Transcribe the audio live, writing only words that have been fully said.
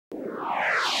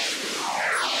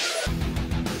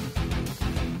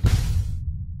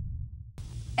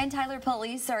And Tyler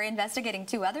police are investigating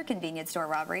two other convenience store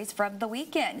robberies from the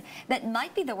weekend that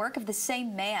might be the work of the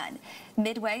same man.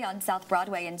 Midway on South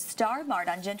Broadway and Star Mart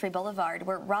on Gentry Boulevard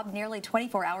were robbed nearly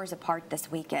 24 hours apart this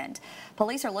weekend.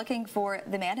 Police are looking for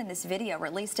the man in this video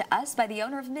released to us by the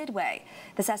owner of Midway.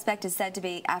 The suspect is said to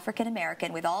be African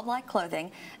American with all black clothing,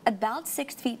 about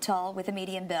 6 feet tall with a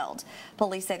medium build.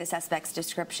 Police say the suspect's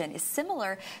description is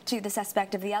similar to the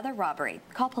suspect of the other robbery.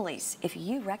 Call police if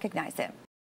you recognize him.